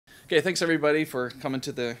Okay, thanks everybody for coming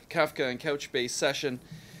to the Kafka and Couchbase session.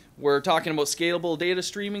 We're talking about scalable data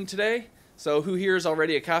streaming today. So who here is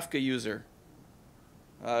already a Kafka user?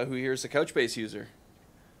 Who here is a Couchbase user?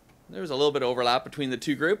 There's a little bit of overlap between the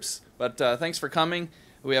two groups, but thanks for coming.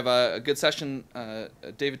 We have a good session.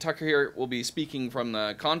 David Tucker here will be speaking from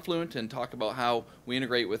the Confluent and talk about how we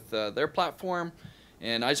integrate with their platform.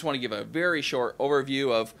 And I just want to give a very short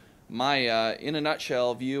overview of my, in a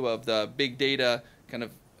nutshell, view of the big data kind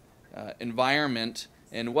of environment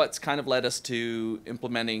and what's kind of led us to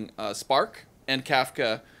implementing Spark and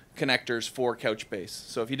Kafka connectors for Couchbase.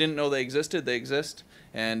 So if you didn't know they existed, they exist,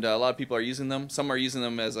 and a lot of people are using them. Some are using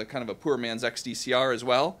them as a kind of a poor man's XDCR as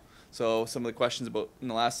well. So some of the questions about in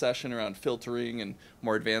the last session around filtering and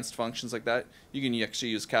more advanced functions like that, you can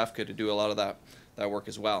actually use Kafka to do a lot of that work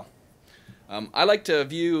as well. I like to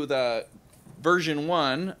view the version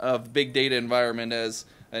 1 of big data environment as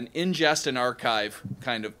an ingest and archive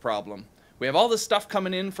kind of problem. We have all this stuff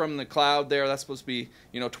coming in from the cloud there. That's supposed to be,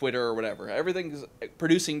 Twitter or whatever. Everything's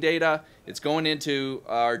producing data. It's going into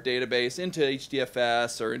our database, into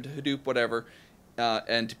HDFS or into Hadoop, whatever,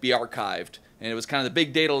 and to be archived. And it was kind of the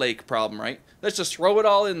big data lake problem, right? Let's just throw it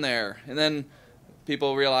all in there. And then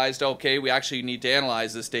people realized, okay, we actually need to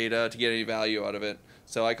analyze this data to get any value out of it.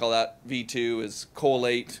 So I call that V2 is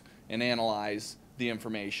collate and analyze the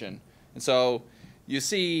information. And so you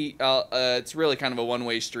see, it's really kind of a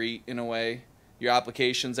one-way street in a way. Your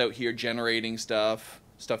application's out here generating stuff.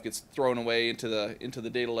 Stuff gets thrown away into the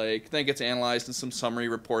data lake. Then it gets analyzed, and some summary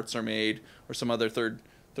reports are made, or some other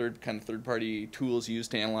third-party tools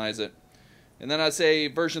used to analyze it. And then I'd say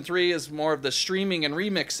version 3 is more of the streaming and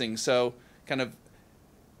remixing. So kind of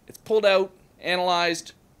it's pulled out,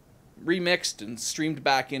 analyzed, remixed, and streamed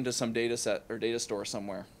back into some data set or data store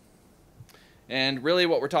somewhere. And really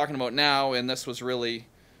what we're talking about now, and this was really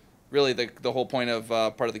the whole point of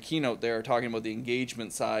part of the keynote there, talking about the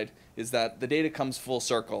engagement side, is that the data comes full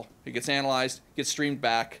circle. It gets analyzed, gets streamed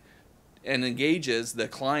back, and engages the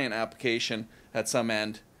client application at some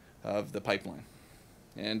end of the pipeline.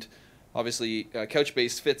 And obviously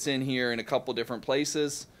Couchbase fits in here in a couple different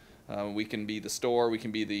places. We can be the store, we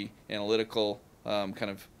can be the analytical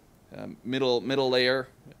middle layer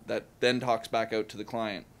that then talks back out to the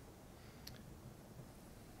client.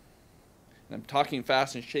 I'm talking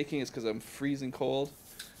fast and shaking is because I'm freezing cold,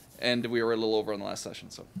 and we were a little over on the last session,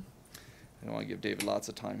 so I don't want to give David lots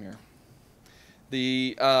of time here.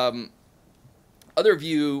 The other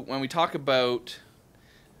view, when we talk about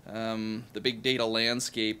the big data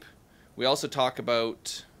landscape, we also talk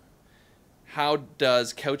about how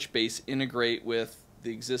does Couchbase integrate with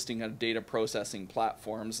the existing data processing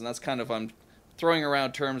platforms, and that's kind of, I'm throwing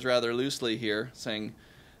around terms rather loosely here, saying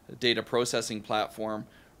data processing platform.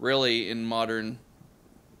 Really, in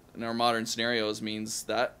our modern scenarios, means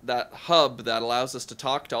that hub that allows us to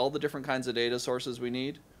talk to all the different kinds of data sources we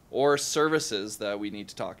need, or services that we need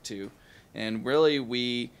to talk to. And really,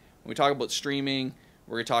 when we talk about streaming,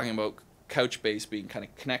 we're talking about Couchbase being kind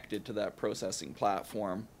of connected to that processing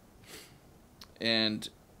platform. And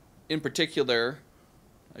in particular,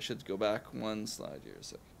 I should go back one slide here a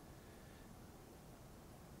sec.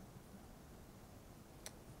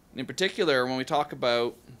 In particular, when we talk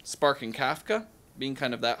about Spark and Kafka being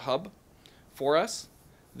kind of that hub for us,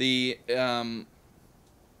 the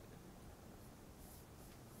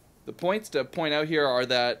points to point out here are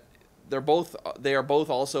that they are both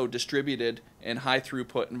also distributed in high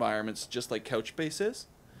throughput environments, just like Couchbase is.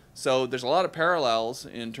 So there's a lot of parallels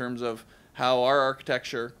in terms of how our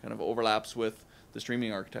architecture kind of overlaps with the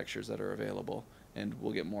streaming architectures that are available, and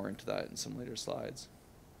we'll get more into that in some later slides.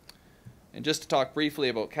 And just to talk briefly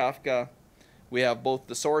about Kafka, we have both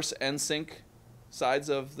the source and sink sides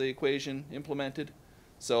of the equation implemented.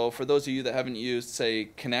 So for those of you that haven't used,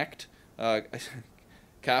 say, Connect,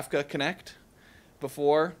 Kafka Connect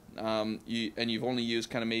before, and you've only used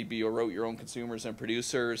kind of maybe you wrote your own consumers and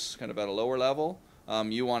producers kind of at a lower level,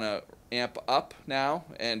 you want to amp up now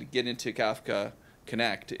and get into Kafka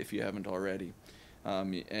Connect if you haven't already.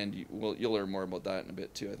 And you'll learn more about that in a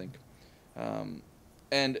bit too, I think.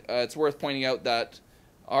 And it's worth pointing out that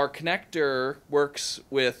our connector works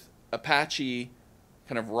with Apache,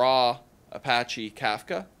 kind of raw Apache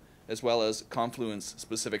Kafka, as well as Confluent's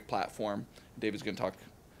specific platform. David's going to talk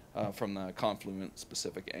from the Confluent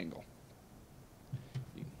specific angle.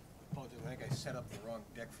 Apologies, I think I set up the wrong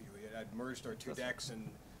deck for you. I'd merged our two decks, and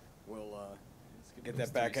we'll get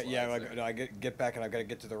that back. Yeah, I get back, and I've got to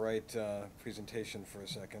get to the right presentation for a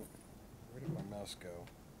second. Where did my mouse go?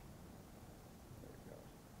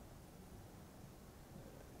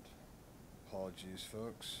 Apologies,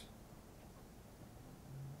 folks.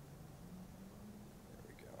 There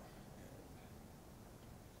we go.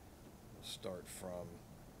 start from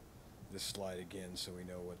this slide again so we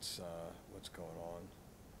know what's going on.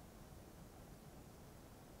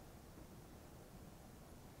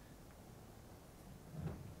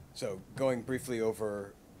 So going briefly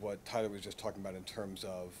over what Tyler was just talking about in terms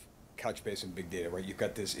of Couchbase and big data, right? You've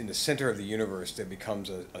got this in the center of the universe that becomes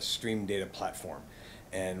a stream data platform.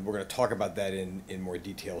 And we're going to talk about that in more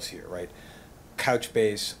details here, right?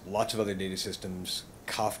 Couchbase, lots of other data systems,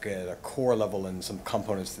 Kafka at a core level, and some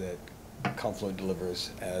components that Confluent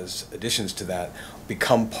delivers as additions to that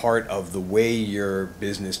become part of the way your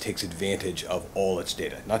business takes advantage of all its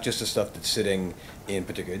data. Not just the stuff that's sitting in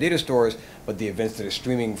particular data stores, but the events that are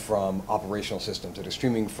streaming from operational systems, that are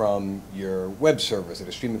streaming from your web servers, that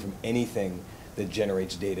are streaming from anything that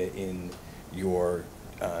generates data in your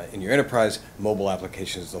enterprise, mobile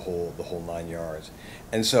applications, the whole 9 yards.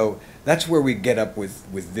 And so that's where we get up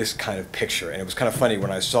with this kind of picture. And it was kind of funny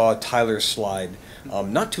when I saw Tyler's slide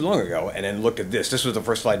not too long ago and then looked at this. This was the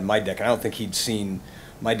first slide in my deck, and I don't think he'd seen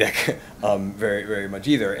my deck very, very much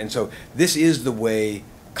either. And so this is the way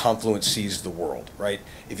Confluent sees the world, right?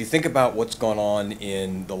 If you think about what's gone on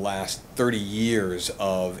in the last 30 years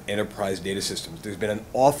of enterprise data systems, there's been an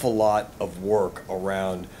awful lot of work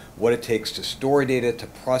around what it takes to store data, to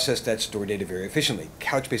process that stored data very efficiently.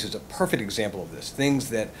 Couchbase is a perfect example of this.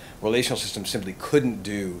 Things that relational systems simply couldn't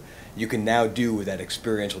do, you can now do with that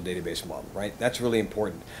experiential database model, right? That's really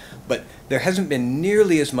important. But there hasn't been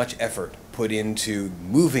nearly as much effort put into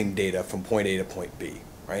moving data from point A to point B,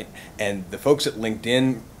 right? And the folks at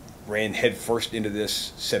LinkedIn ran headfirst into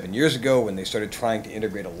this 7 years ago when they started trying to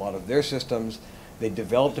integrate a lot of their systems. They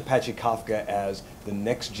developed Apache Kafka as the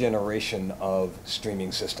next generation of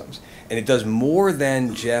streaming systems. And it does more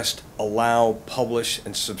than just allow publish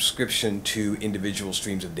and subscription to individual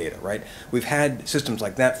streams of data, right? We've had systems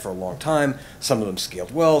like that for a long time. Some of them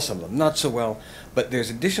scaled well, some of them not so well. But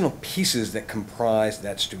there's additional pieces that comprise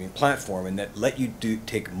that streaming platform and that let you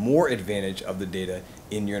take more advantage of the data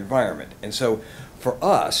in your environment. And so for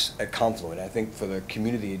us at Confluent, I think for the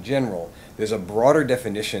community in general, there's a broader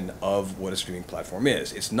definition of what a streaming platform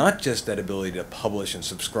is. It's not just that ability to publish and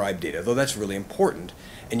subscribe data, though that's really important.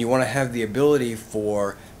 And you want to have the ability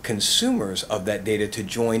for consumers of that data to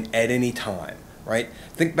join at any time, right?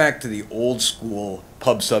 Think back to the old school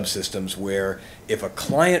pub sub systems where if a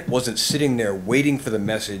client wasn't sitting there waiting for the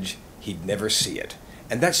message, he'd never see it.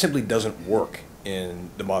 And that simply doesn't work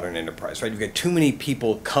in the modern enterprise, right? You've got too many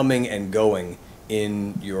people coming and going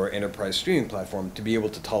in your enterprise streaming platform to be able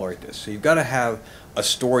to tolerate this. So you've got to have a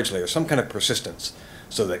storage layer, some kind of persistence,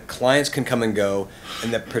 so that clients can come and go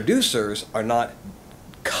and that producers are not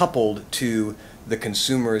coupled to the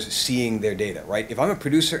consumers seeing their data, right? If I'm a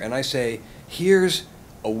producer and I say, here's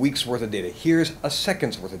a week's worth of data, here's a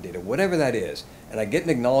second's worth of data, whatever that is, and I get an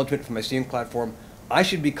acknowledgement from my streaming platform, I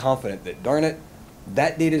should be confident that, darn it,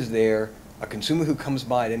 that data is there, a consumer who comes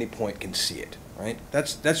by at any point can see it, right?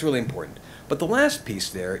 That's really important. But the last piece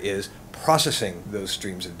there is processing those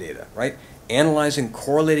streams of data, right? Analyzing,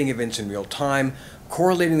 correlating events in real time,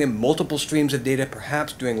 correlating them multiple streams of data,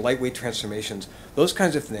 perhaps doing lightweight transformations, those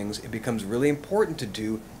kinds of things, it becomes really important to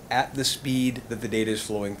do at the speed that the data is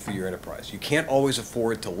flowing through your enterprise. You can't always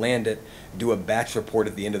afford to land it, do a batch report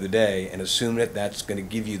at the end of the day, and assume that that's going to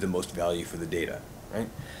give you the most value for the data, right?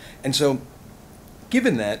 And so,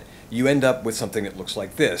 given that, you end up with something that looks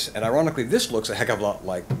like this. And ironically, this looks a heck of a lot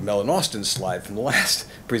like Mel and Austin's slide from the last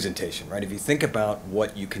presentation, right? If you think about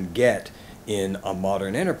what you can get in a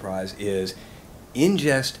modern enterprise is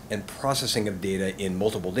ingest and processing of data in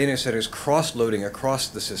multiple data centers, cross-loading across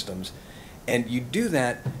the systems. And you do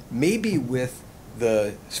that maybe with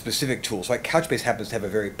the specific tools. Like Couchbase happens to have a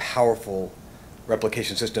very powerful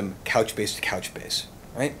replication system, Couchbase to Couchbase,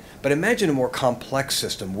 right? But imagine a more complex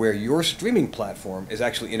system where your streaming platform is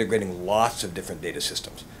actually integrating lots of different data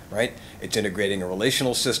systems, right? It's integrating a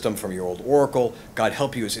relational system from your old Oracle. God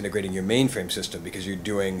help you, it's integrating your mainframe system because you're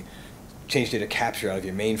doing change data capture out of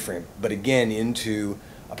your mainframe, but again into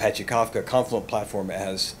Apache Kafka, Confluent platform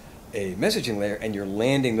as a messaging layer, and you're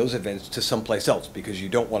landing those events to someplace else because you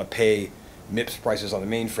don't want to pay MIPS prices on the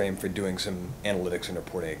mainframe for doing some analytics and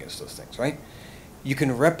reporting against those things, right? You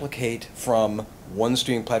can replicate from one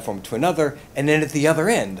streaming platform to another, and then at the other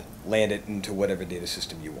end, land it into whatever data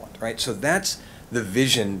system you want, right? So that's the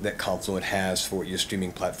vision that Confluent has for what your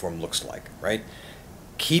streaming platform looks like, right?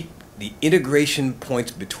 Keep the integration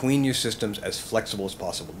points between your systems as flexible as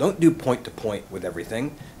possible. Don't do point-to-point with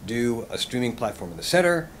everything. Do a streaming platform in the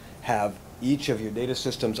center, have each of your data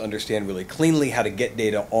systems understand really cleanly how to get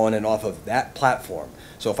data on and off of that platform.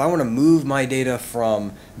 So if I want to move my data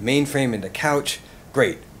from mainframe into Couch,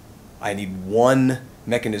 great. I need one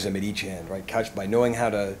mechanism at each end, right? Couch, by knowing how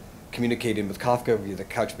to communicating with Kafka via the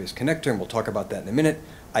Couchbase connector, and we'll talk about that in a minute,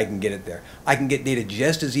 I can get it there. I can get data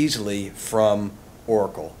just as easily from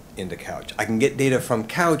Oracle into Couch. I can get data from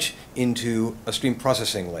Couch into a stream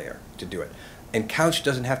processing layer to do it. And Couch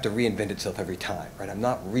doesn't have to reinvent itself every time, right? I'm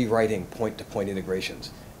not rewriting point-to-point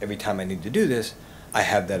integrations. Every time I need to do this, I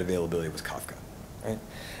have that availability with Kafka, right?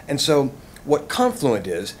 And so what Confluent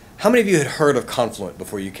is, how many of you had heard of Confluent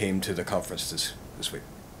before you came to the conference this week?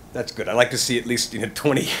 That's good. I like to see at least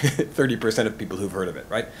 20, 30% of people who've heard of it,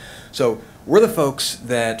 right? So we're the folks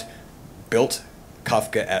that built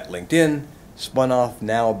Kafka at LinkedIn, spun off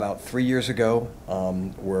now about 3 years ago.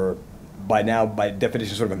 We're by now, by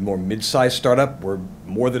definition, sort of a more mid-sized startup. We're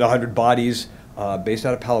more than 100 bodies based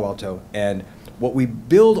out of Palo Alto. And what we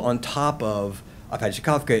build on top of Apache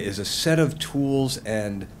Kafka is a set of tools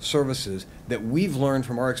and services that we've learned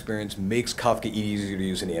from our experience makes Kafka easier to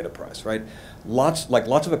use in the enterprise, right? Lots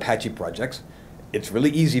of Apache projects. It's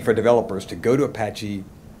really easy for developers to go to Apache,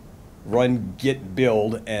 run git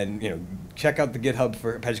build, and check out the GitHub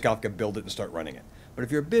for Apache Kafka, build it, and start running it. But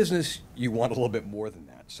if you're a business, you want a little bit more than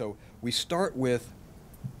that. So we start with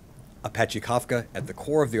Apache Kafka at the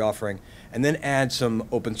core of the offering, and then add some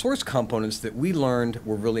open source components that we learned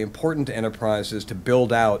were really important to enterprises to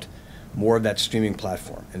build out more of that streaming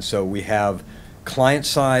platform. And so we have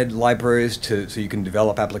client-side libraries so you can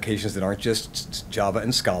develop applications that aren't just Java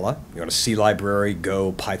and Scala. You want a C library,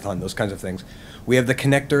 Go, Python, those kinds of things. We have the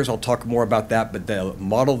connectors. I'll talk more about that, but the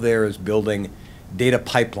model there is building data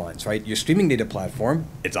pipelines, right? Your streaming data platform,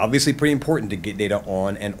 it's obviously pretty important to get data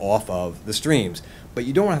on and off of the streams, but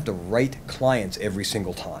you don't have to write clients every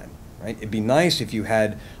single time, right? It'd be nice if you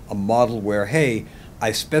had a model where, hey,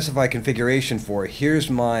 I specify configuration for, here's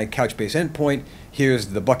my Couchbase endpoint, here's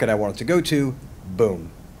the bucket I want it to go to,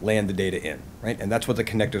 boom, land the data in, right? And that's what the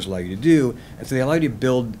connectors allow you to do. And so they allow you to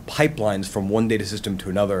build pipelines from one data system to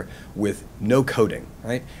another with no coding,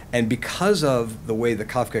 right? And because of the way the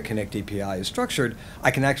Kafka Connect API is structured, I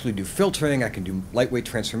can actually do filtering, I can do lightweight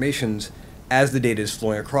transformations as the data is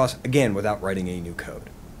flowing across, again, without writing any new code,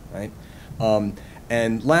 right?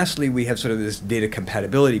 And lastly, we have sort of this data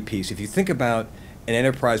compatibility piece. If you think about an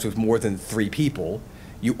enterprise with more than 3 people,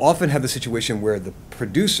 you often have the situation where the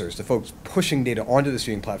producers, the folks pushing data onto the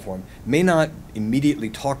streaming platform, may not immediately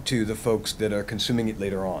talk to the folks that are consuming it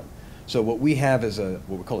later on. So what we have is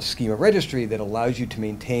what we call a schema registry that allows you to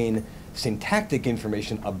maintain syntactic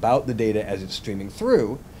information about the data as it's streaming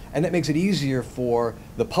through, and that makes it easier for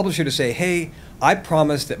the publisher to say, hey, I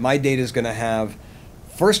promise that my data is going to have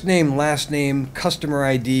first name, last name, customer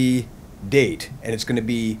ID, date, and it's going to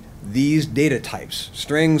be these data types,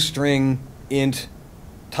 string, int,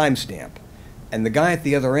 timestamp. And the guy at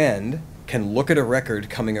the other end can look at a record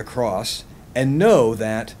coming across and know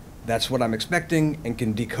that that's what I'm expecting and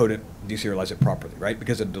can decode it, deserialize it properly, right?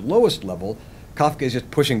 Because at the lowest level, Kafka is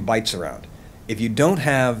just pushing bytes around. If you don't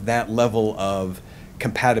have that level of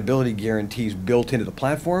compatibility guarantees built into the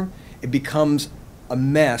platform, it becomes a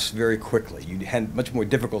mess very quickly. You had much more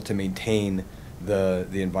difficult to maintain the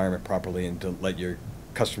environment properly and to let your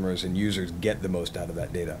customers and users get the most out of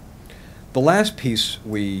that data. The last piece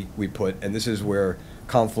we put, and this is where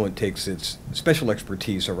Confluent takes its special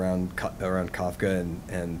expertise around Kafka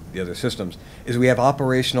and the other systems, is we have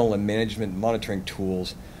operational and management monitoring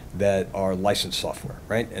tools that are licensed software,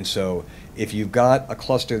 right? And so if you've got a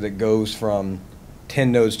cluster that goes from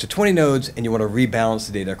 10 nodes to 20 nodes and you want to rebalance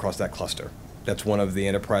the data across that cluster, that's one of the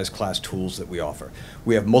enterprise class tools that we offer.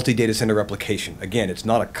 We have multi-data center replication. Again, it's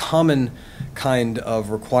not a common kind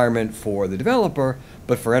of requirement for the developer,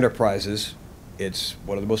 but for enterprises, it's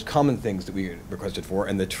one of the most common things that we requested for,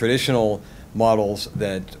 and the traditional models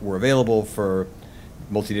that were available for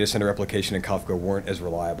multi-data center replication in Kafka weren't as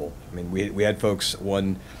reliable. I mean, we had folks,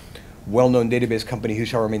 one well-known database company who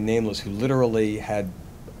shall remain nameless, who literally had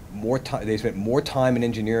more time, they spent more time and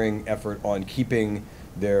engineering effort on keeping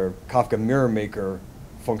their Kafka Mirror Maker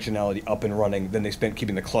functionality up and running than they spent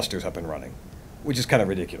keeping the clusters up and running, which is kind of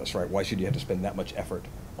ridiculous, right? Why should you have to spend that much effort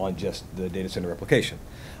on just the data center replication?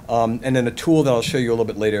 And then a tool that I'll show you a little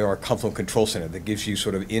bit later, our Confluent Control Center, that gives you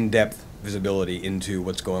sort of in-depth visibility into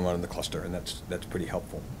what's going on in the cluster, and that's pretty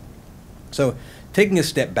helpful. So taking a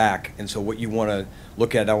step back, and so what you want to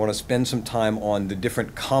look at, I want to spend some time on the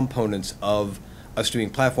different components of a streaming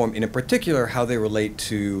platform, and in particular how they relate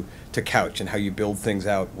to Couch and how you build things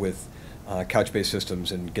out with Couch-based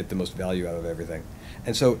systems and get the most value out of everything.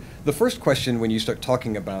 And so the first question when you start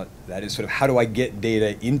talking about that is sort of how do I get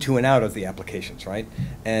data into and out of the applications, right?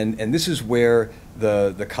 And this is where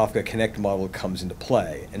the Kafka Connect model comes into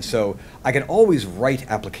play. And so I can always write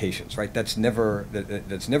applications, right? That's never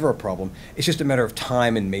a problem. It's just a matter of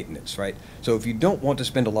time and maintenance, right? So if you don't want to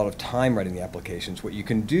spend a lot of time writing the applications, what you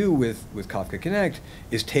can do with Kafka Connect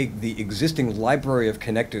is take the existing library of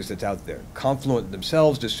connectors that's out there. Confluent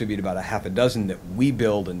themselves distribute about a half a dozen that we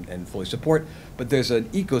build and fully support, but there's an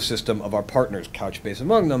ecosystem of our partners, Couchbase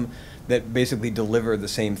among them, that basically deliver the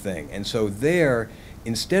same thing. And so there,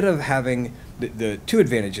 instead of having the two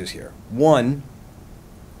advantages here. One,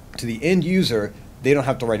 to the end user, they don't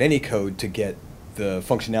have to write any code to get the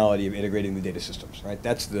functionality of integrating the data systems, right?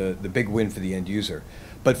 That's the big win for the end user.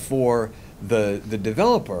 But for the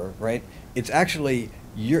developer, right, it's actually,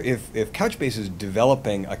 if Couchbase is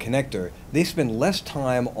developing a connector, they spend less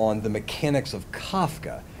time on the mechanics of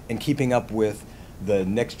Kafka and keeping up with the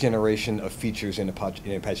next generation of features in Apache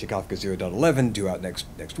Kafka 0.11 due out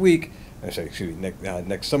next week,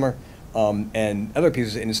 next summer, and other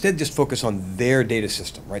pieces, and instead just focus on their data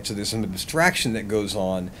system, right? So there's some abstraction that goes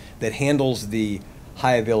on that handles the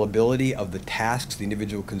high availability of the tasks, the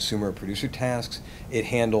individual consumer producer tasks. It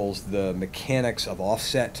handles the mechanics of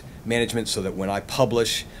offset management so that when I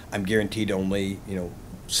publish, I'm guaranteed only,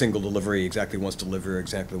 single delivery, exactly once delivery,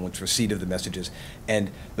 exactly once receipt of the messages.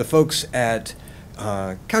 And the folks at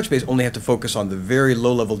Couchbase only have to focus on the very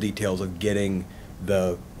low-level details of getting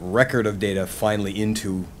the record of data finally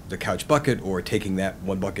into the Couch bucket, or taking that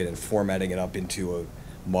one bucket and formatting it up into a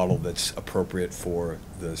model that's appropriate for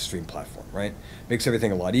the stream platform, right? Makes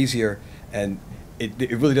everything a lot easier, and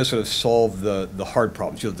it really does sort of solve the hard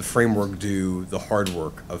problems. The framework do the hard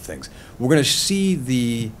work of things. We're going to see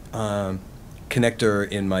the connector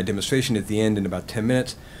in my demonstration at the end in about 10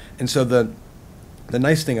 minutes, and so the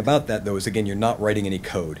nice thing about that, though, is, again, you're not writing any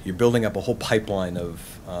code. You're building up a whole pipeline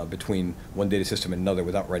of between one data system and another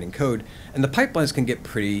without writing code. And the pipelines can get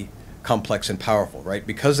pretty complex and powerful, right?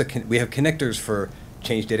 Because we have connectors for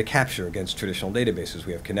change data capture against traditional databases.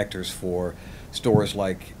 We have connectors for stores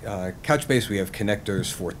like Couchbase. We have connectors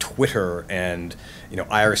for Twitter and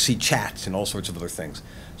IRC chats and all sorts of other things.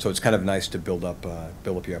 So it's kind of nice to build up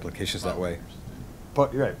your applications that way.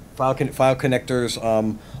 But you're right, file connectors,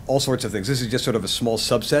 all sorts of things. This is just sort of a small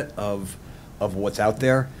subset of what's out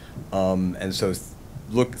there, and so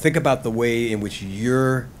think about the way in which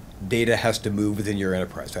your data has to move within your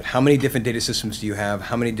enterprise. Right? How many different data systems do you have?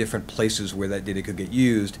 How many different places where that data could get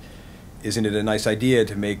used? Isn't it a nice idea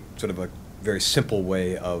to make sort of a very simple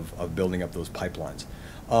way of building up those pipelines?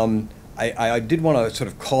 I did want to sort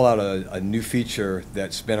of call out a new feature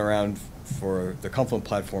that's been around for the Confluent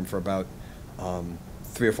platform for about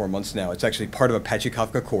 3 or 4 months now. It's actually part of Apache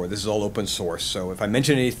Kafka core. This is all open source. So if I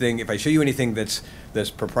mention anything, if I show you anything that's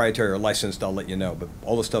proprietary or licensed, I'll let you know. But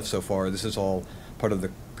all the stuff so far, this is all part of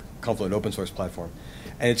the Confluent open source platform.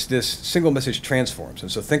 And it's this single message transforms.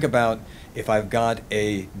 And so think about if I've got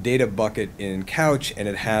a data bucket in Couch and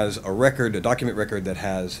it has a document record that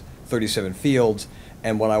has 37 fields,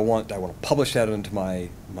 and what I want to publish that into my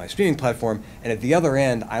streaming platform, and at the other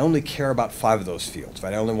end, I only care about 5 of those fields,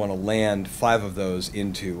 right? I only want to land 5 of those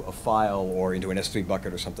into a file or into an S3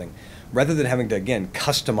 bucket or something, rather than having to, again,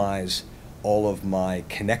 customize all of my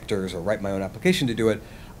connectors or write my own application to do it.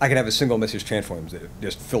 I can have a single message transform that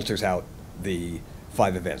just filters out the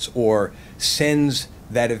 5 events, or sends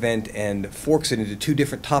that event and forks it into 2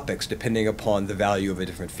 different topics depending upon the value of a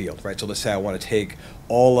different field, right? So let's say I want to take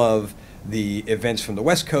all of the events from the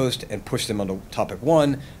West Coast and push them onto topic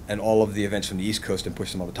 1, and all of the events from the East Coast and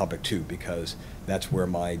push them onto topic 2, because that's where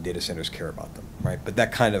my data centers care about them, right? But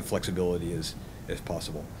that kind of flexibility is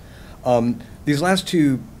possible. These last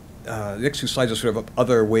two, the next 2 slides are sort of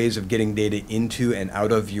other ways of getting data into and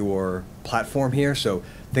out of your platform here. So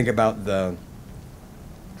think about the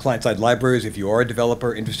client-side libraries. If you are a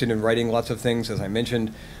developer interested in writing lots of things, as I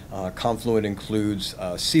mentioned, Confluent includes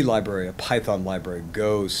a C library, a Python library,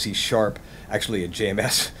 Go, C#, actually a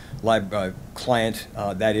JMS client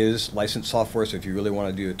that is licensed software. So if you really want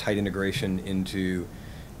to do a tight integration into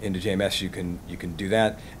JMS, you can do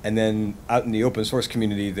that. And then out in the open source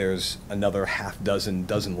community, there's another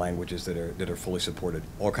dozen languages that are fully supported.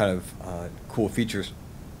 All kind of cool features.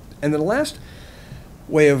 And then the last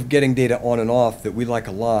way of getting data on and off that we like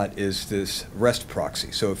a lot is this REST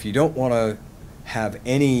proxy. So if you don't want to have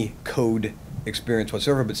any code experience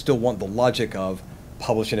whatsoever, but still want the logic of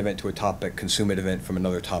publish an event to a topic, consume an event from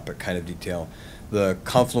another topic kind of detail, the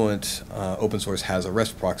Confluent open source has a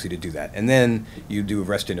REST proxy to do that. And then you do a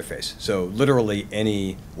REST interface. So literally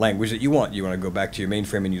any language that you want to go back to your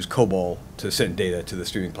mainframe and use COBOL to send data to the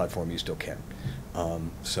streaming platform, you still can.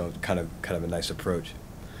 So kind of a nice approach.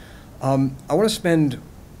 I want to spend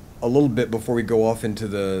a little bit before we go off into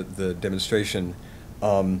the demonstration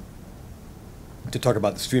to talk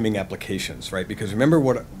about the streaming applications, right? Because remember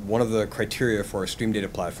one of the criteria for a stream data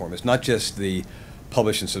platform is not just the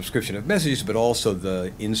publish and subscription of messages, but also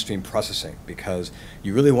the in-stream processing, because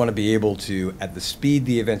you really want to be able to, at the speed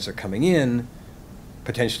the events are coming in,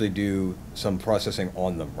 potentially do some processing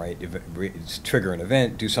on them, right? Trigger an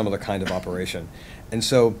event, do some other kind of operation. And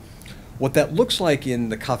so what that looks like in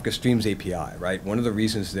the Kafka Streams API, right? One of the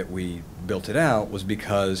reasons that we built it out was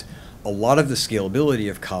because a lot of the scalability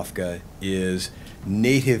of Kafka is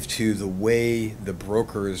native to the way the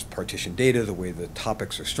brokers partition data, the way the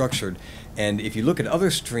topics are structured. And if you look at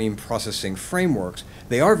other stream processing frameworks,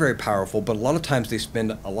 they are very powerful, but a lot of times they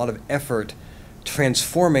spend a lot of effort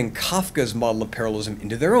transforming Kafka's model of parallelism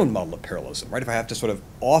into their own model of parallelism, right? If I have to sort of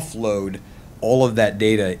offload all of that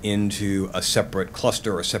data into a separate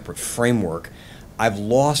cluster or a separate framework, I've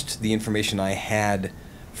lost the information I had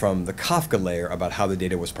from the Kafka layer about how the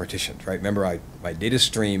data was partitioned, right? Remember, my data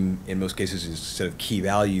stream in most cases is a set of key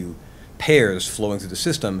value pairs flowing through the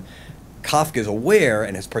system. Kafka is aware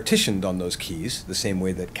and has partitioned on those keys the same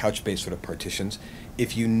way that Couchbase sort of partitions.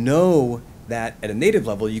 If you know that at a native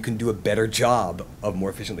level, you can do a better job of more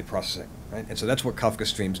efficiently processing, right? And so that's what Kafka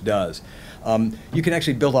Streams does. You can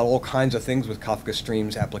actually build out all kinds of things with Kafka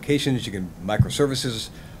Streams applications. You can microservices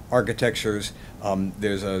architectures.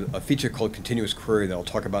 There's a feature called continuous query that I'll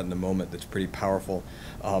talk about in a moment that's pretty powerful.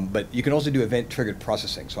 But you can also do event-triggered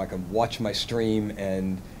processing. So I can watch my stream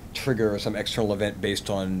and trigger some external event based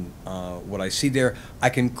on what I see there. I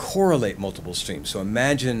can correlate multiple streams. So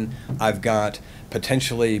imagine I've got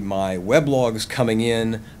potentially my web logs coming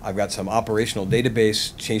in, I've got some operational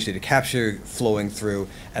database, change data capture flowing through,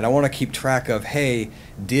 and I want to keep track of, hey,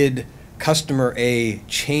 did customer A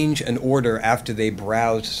change an order after they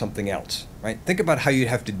browsed something else, right? Think about how you'd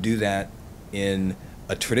have to do that in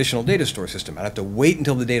a traditional data store system. I'd have to wait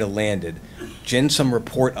until the data landed, gen some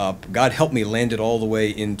report up, God help me, land it all the way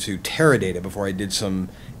into Teradata before I did some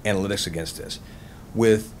analytics against this.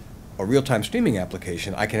 With a real-time streaming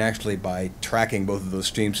application, I can actually, by tracking both of those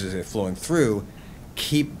streams as they're flowing through,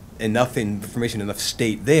 keep enough information, enough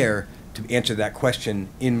state there to answer that question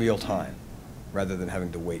in real time, rather than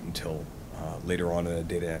having to wait until later on in a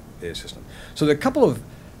data system. So there are a couple of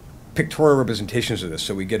pictorial representations of this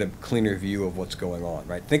so we get a cleaner view of what's going on,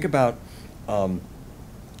 right? Think about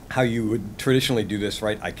how you would traditionally do this,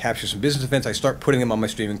 right? I capture some business events, I start putting them on my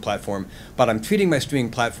streaming platform, but I'm treating my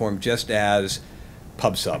streaming platform just as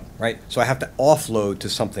pub/sub, right? So I have to offload to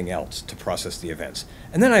something else to process the events.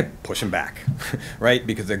 And then I push them back, right?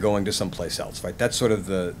 Because they're going to someplace else, right? That's sort of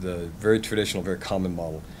the very traditional, very common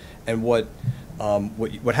model. And what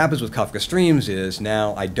happens with Kafka Streams is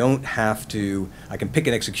now I don't have to, I can pick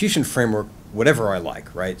an execution framework, whatever I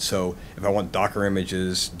like, right? So if I want Docker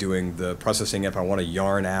images doing the processing, if I want a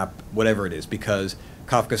Yarn app, whatever it is, because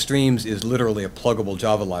Kafka Streams is literally a pluggable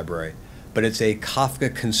Java library, but it's a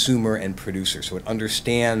Kafka consumer and producer. So it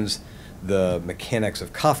understands the mechanics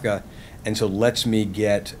of Kafka, and so lets me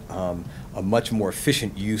get a much more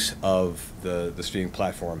efficient use of the streaming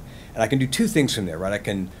platform. And I can do two things from there, right? I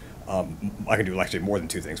can do actually more than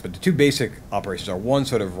two things, but the two basic operations are, one,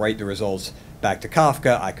 sort of write the results back to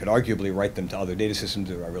Kafka. I could arguably write them to other data systems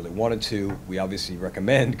if I really wanted to. We obviously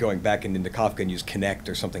recommend going back into Kafka and use Connect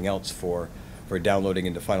or something else for downloading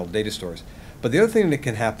into final data stores. But the other thing that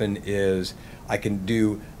can happen is I can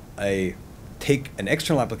take an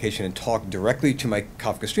external application and talk directly to my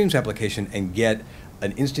Kafka Streams application and get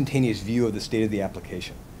an instantaneous view of the state of the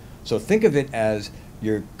application. So think of it as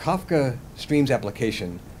your Kafka Streams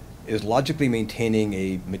application is logically maintaining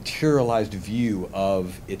a materialized view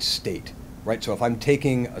of its state, right? So if I'm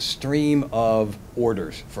taking a stream of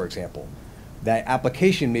orders, for example, that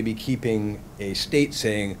application may be keeping a state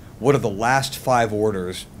saying, what are the last 5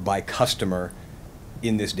 orders by customer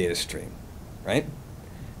in this data stream, right?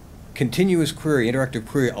 Continuous query, interactive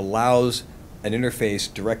query allows an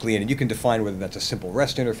interface directly in, and you can define whether that's a simple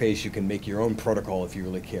REST interface. You can make your own protocol if you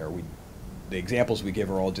really care. The examples we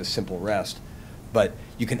give are all just simple REST, but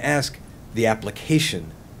you can ask the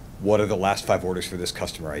application, what are the last 5 orders for this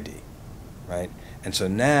customer ID, right? And so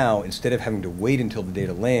now, instead of having to wait until the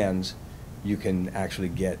data lands, you can actually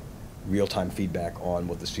get real-time feedback on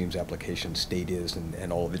what the Streams application state is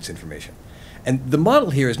and all of its information. And the model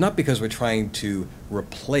here is not because we're trying to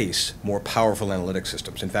replace more powerful analytic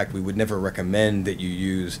systems. In fact, we would never recommend that you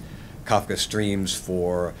use Kafka Streams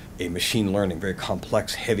for a machine learning, very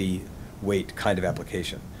complex, heavyweight kind of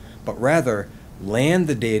application. But rather, land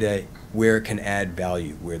the data where it can add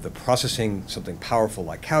value, where the processing something powerful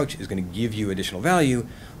like Couch is going to give you additional value.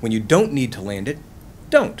 When you don't need to land it,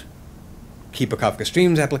 don't. Keep a Kafka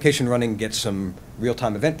Streams application running, get some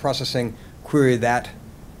real-time event processing, query that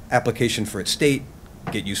application for its state,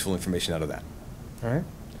 get useful information out of that. All right?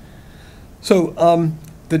 So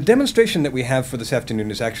the demonstration that we have for this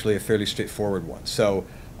afternoon is actually a fairly straightforward one. So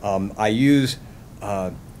I use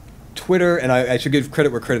Twitter, and I should give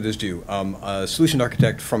credit where credit is due. A solution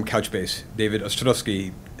architect from Couchbase, David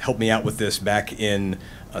Ostrowski, helped me out with this back in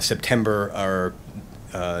September or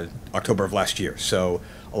October of last year. So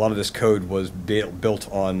a lot of this code was built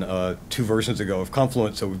on 2 versions ago of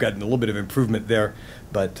Confluent, so we've gotten a little bit of improvement there,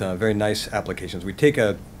 but very nice applications. We take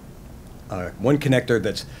one connector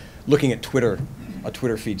that's looking at Twitter, a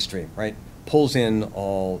Twitter feed stream, right? Pulls in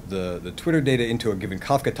all the Twitter data into a given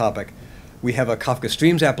Kafka topic. We have a Kafka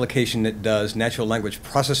Streams application that does natural language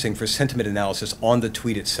processing for sentiment analysis on the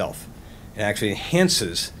tweet itself. It actually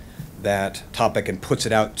enhances that topic and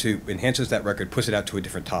enhances that record, puts it out to a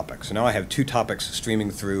different topic. So now I have 2 topics streaming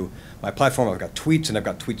through my platform. I've got tweets and I've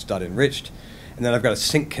got tweets.enriched. And then I've got a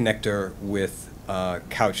sync connector with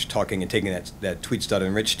Couch talking and taking that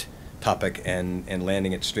tweets.enriched topic and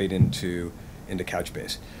landing it straight into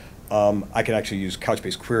Couchbase. I could actually use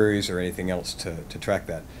Couchbase queries or anything else to track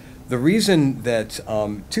that. The reason that,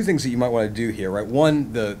 2 things that you might want to do here, right?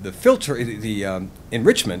 One, the filter, the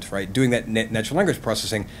enrichment, right? Doing that natural language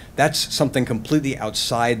processing, that's something completely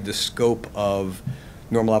outside the scope of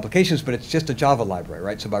normal applications, but it's just a Java library,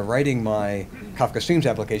 right? So by writing my Kafka Streams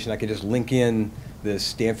application, I can just link in this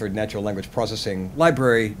Stanford natural language processing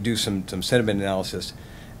library, do some sentiment analysis,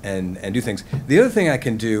 and do things. The other thing I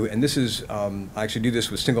can do, and this is, I actually do this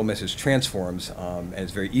with single message transforms, and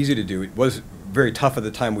it's very easy to do. It was very tough at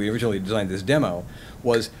the time we originally designed this demo,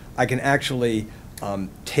 was I can actually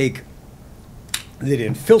take the data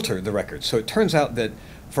and filter the records. So it turns out that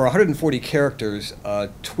for 140 characters, a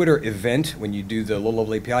Twitter event, when you do the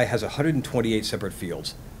low-level API, has 128 separate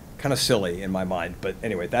fields. Kind of silly in my mind, but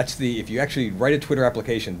anyway, that's if you actually write a Twitter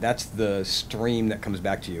application, that's the stream that comes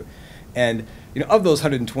back to you. And of those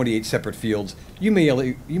 128 separate fields, you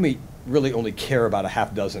may really only care about a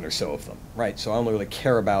half dozen or so of them, right? So I only really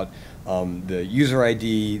care about the user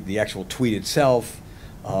ID, the actual tweet itself,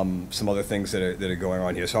 some other things that are going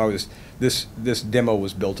on here. So this demo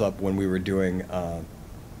was built up when we were doing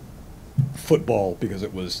football, because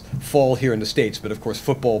it was fall here in the States, but of course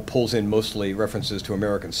football pulls in mostly references to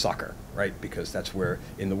American soccer, right? Because that's where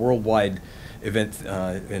in the worldwide event,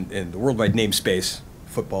 in the worldwide namespace,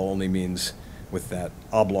 football only means with that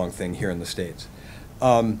oblong thing here in the States.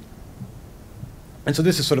 And so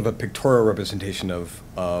this is sort of a pictorial representation of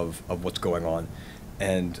what's going on.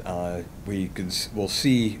 And we'll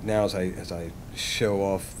see now as I show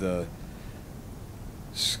off the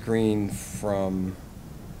screen from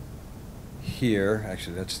here.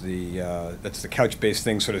 Actually, that's the Couchbase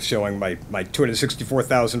thing, sort of showing my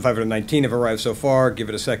 264,519 have arrived so far. Give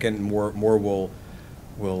it a second, and more will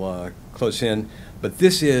close in. But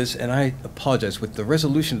this is, and I apologize, with the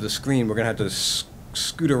resolution of the screen, we're going to have to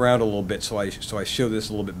scoot around a little bit so I show this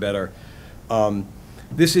a little bit better.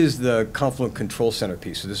 This is the Confluent Control Center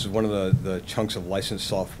piece. So this is one of the chunks of licensed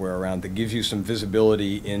software around that gives you some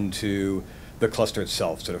visibility into the cluster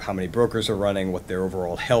itself, sort of how many brokers are running, what their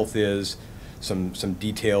overall health is, some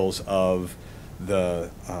details of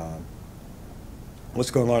the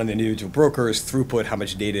what's going on in the individual brokers, throughput, how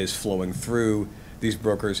much data is flowing through these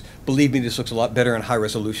brokers. Believe me, this looks a lot better in high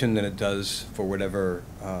resolution than it does for whatever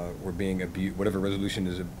whatever resolution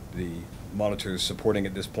is the monitor is supporting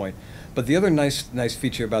at this point. But the other nice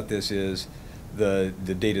feature about this is the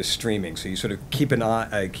data streaming. So you sort of keep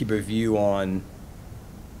keep a view on.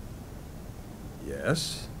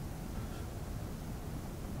 Yes.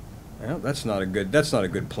 Well, that's not a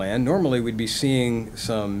good plan. Normally we'd be seeing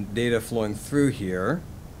some data flowing through here.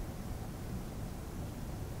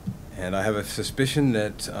 And I have a suspicion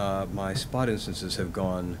that my spot instances have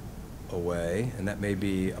gone away, and that may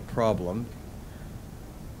be a problem.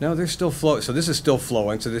 No, they're still flowing. So this is still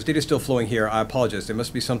flowing. So this data is still flowing here. I apologize. There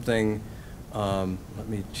must be something. Let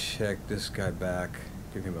me check this guy back.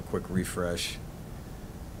 Give him a quick refresh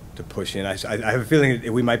to push in. I have a feeling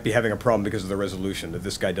that we might be having a problem because of the resolution, that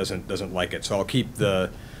this guy doesn't like it. So I'll keep the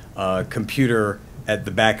computer at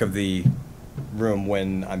the back of the room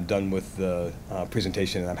when I'm done with the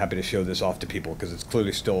presentation, and I'm happy to show this off to people because it's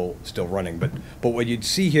clearly still running. But what you'd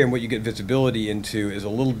see here and what you get visibility into is a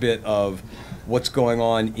little bit of what's going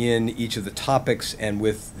on in each of the topics and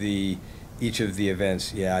with each of the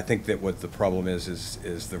events. Yeah, I think that what the problem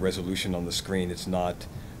is the resolution on the screen. It's not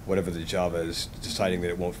whatever the Java is deciding that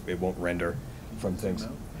it won't render from things.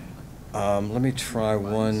 Let me try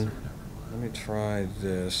one. Let me try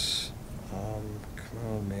this. Come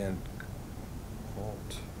on, man.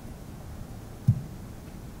 Alt.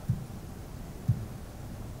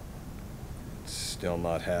 Still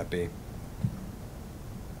not happy.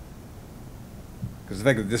 Because the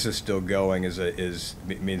fact that this is still going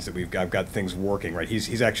means that I've got things working, right?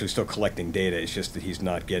 He's actually still collecting data. It's just that he's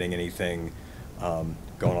not getting anything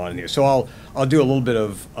going on in here. So I'll do a little bit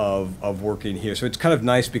of working here. So it's kind of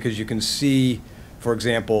nice because you can see, for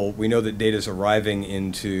example, we know that data is arriving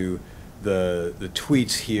into the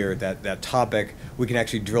tweets here, that topic. We can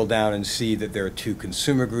actually drill down and see that there are 2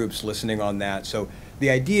 consumer groups listening on that. So the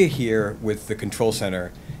idea here with the control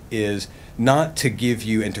center is not to give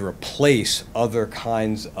you and to replace other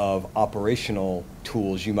kinds of operational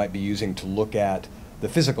tools you might be using to look at the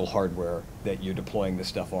physical hardware that you're deploying this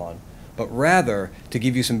stuff on, but rather to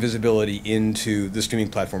give you some visibility into the streaming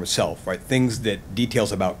platform itself, right? Things that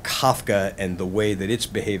details about Kafka and the way that it's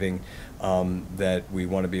behaving that we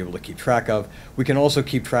want to be able to keep track of. We can also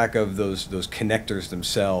keep track of those connectors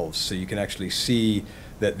themselves, so you can actually see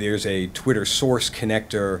that there's a Twitter source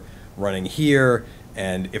connector running here,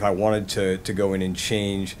 and if I wanted to go in and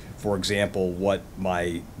change, for example, what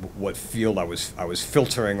field I was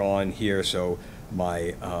filtering on here, so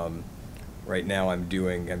my right now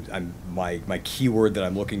my keyword that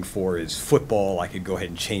I'm looking for is football. I could go ahead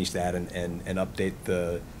and change that and update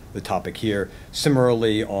the topic here.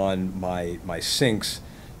 Similarly, on my syncs,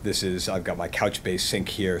 I've got my Couchbase sync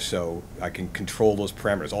here, so I can control those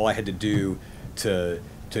parameters. All I had to do to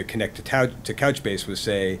connect to Couchbase was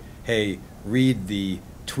say, hey, read the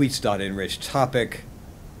tweets.enrich topic.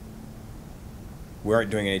 We aren't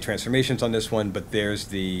doing any transformations on this one, but there's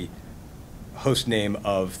the host name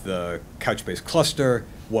of the Couchbase cluster.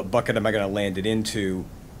 What bucket am I going to land it into?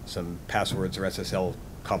 Some passwords or SSL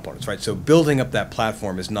components, right? So building up that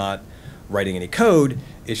platform is not writing any code,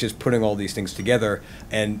 it's just putting all these things together.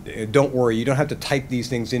 And don't worry, you don't have to type these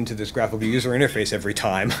things into this graphical user interface every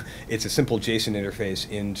time. It's a simple JSON interface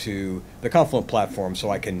into the Confluent platform, so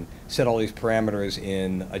I can set all these parameters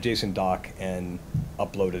in a JSON doc and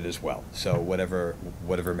upload it as well. So whatever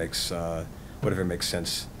makes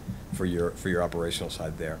sense for your operational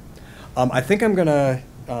side there. I think I'm gonna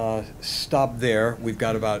stop there. We've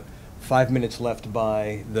got about 5 minutes left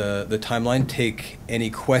by the timeline. Take any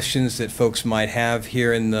questions that folks might have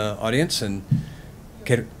here in the audience and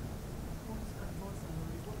get.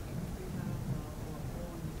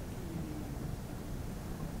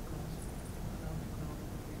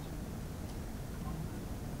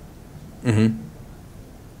 Mm-hmm.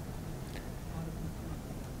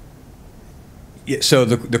 Yeah, so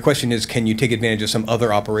the question is, can you take advantage of some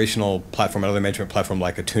other operational platform, another management platform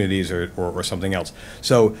like Atunities or something else?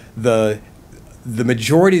 So the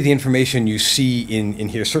majority of the information you see in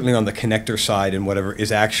here, certainly on the connector side and whatever,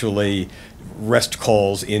 is actually REST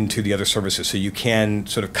calls into the other services. So you can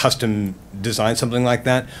sort of custom design something like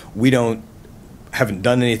that. We haven't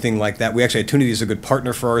done anything like that. We actually, Attunity is a good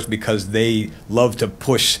partner for ours because they love to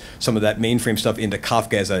push some of that mainframe stuff into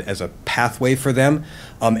Kafka as a pathway for them.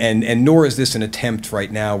 And nor is this an attempt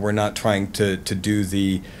right now. We're not trying to do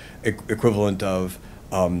the equivalent of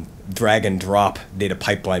drag and drop data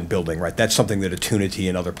pipeline building, right? That's something that Attunity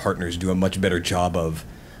and other partners do a much better job of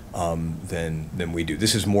than we do.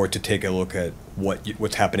 This is more to take a look at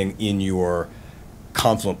what's happening in your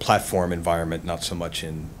Confluent platform environment, not so much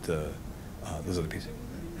in those other pieces.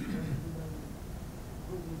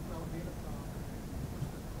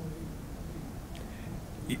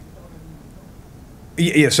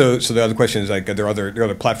 Yeah. So the other question is, like, there are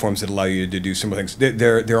other platforms that allow you to do similar things.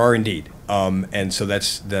 There are indeed, and so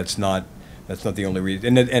that's not the only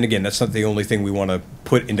reason. And again, that's not the only thing we want to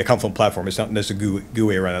put into Confluent platform. It's not necessarily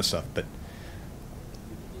GUI around that stuff, but.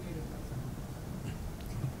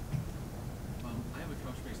 I have a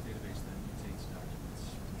Couchbase database that contains documents.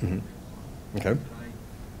 Mm-hmm. Okay. Could I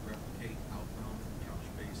replicate outbound from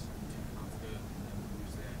Couchbase into Kafka and then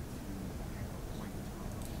use that to point to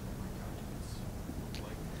what my documents look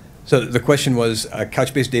like? So the question was a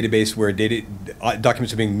Couchbase database where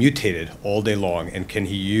documents are being mutated all day long, and can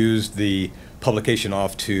he use the publication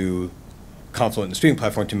off to Confluent and the streaming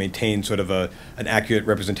platform to maintain sort of an accurate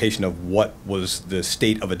representation of what was the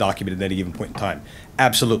state of a document at any given point in time?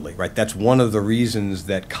 Absolutely, right? That's one of the reasons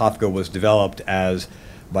that Kafka was developed as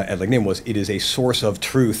like name was, it is a source of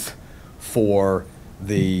truth for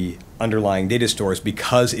the underlying data stores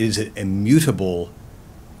because it is an immutable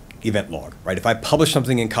event log, right? If I publish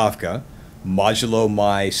something in Kafka, modulo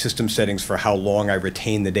my system settings for how long I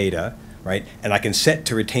retain the data, right? And I can set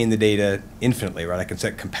to retain the data infinitely, right? I can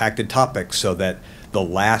set compacted topics so that the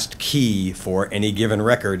last key for any given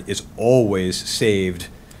record is always saved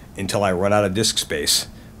until I run out of disk space,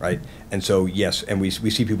 right? And so, yes, and we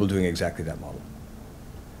see people doing exactly that model.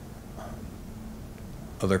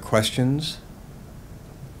 Other questions?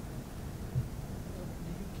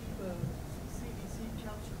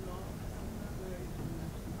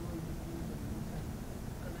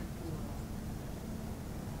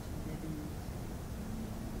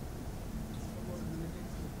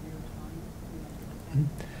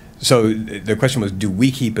 So the question was, do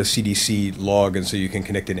we keep a CDC log and so you can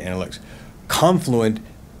connect it to analytics? Confluent,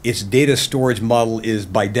 its data storage model is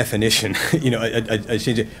by definition, I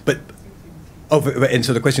changed it. But and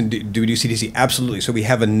so the question, do we do CDC? Absolutely. So we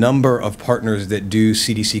have a number of partners that do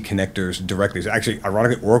CDC connectors directly. So actually,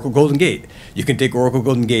 ironically, Oracle Golden Gate. You can take Oracle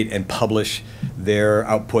Golden Gate and publish their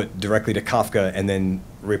output directly to Kafka and then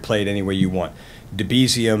replay it any way you want.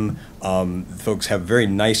 Debezium, folks have very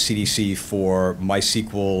nice CDC for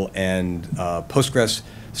MySQL and Postgres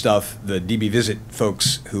stuff. The DBVisit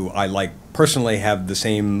folks, who I like personally, have the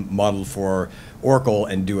same model for Oracle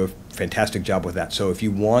and do a fantastic job with that. So if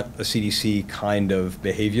you want a CDC kind of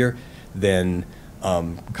behavior, then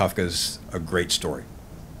Kafka's a great story.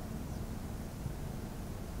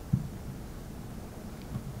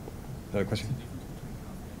 Another question?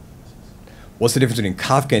 What's the difference between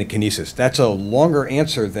Kafka and Kinesis? That's a longer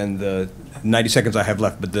answer than the 90 seconds I have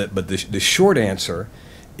left, but the short answer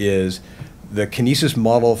is the Kinesis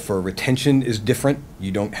model for retention is different.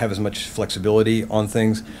 You don't have as much flexibility on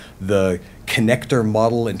things. The connector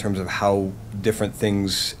model, in terms of how different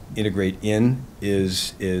things integrate in,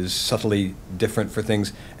 is subtly different for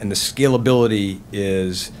things. And the scalability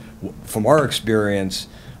is, from our experience,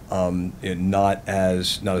 not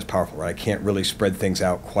as powerful, right? I can't really spread things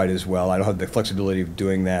out quite as well. I don't have the flexibility of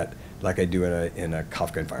doing that like I do in a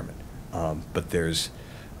Kafka environment. But there's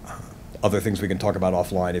other things we can talk about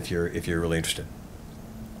offline if you're really interested.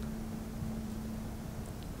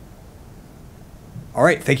 All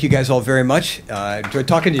right, thank you guys all very much. Enjoyed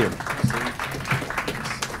talking to you.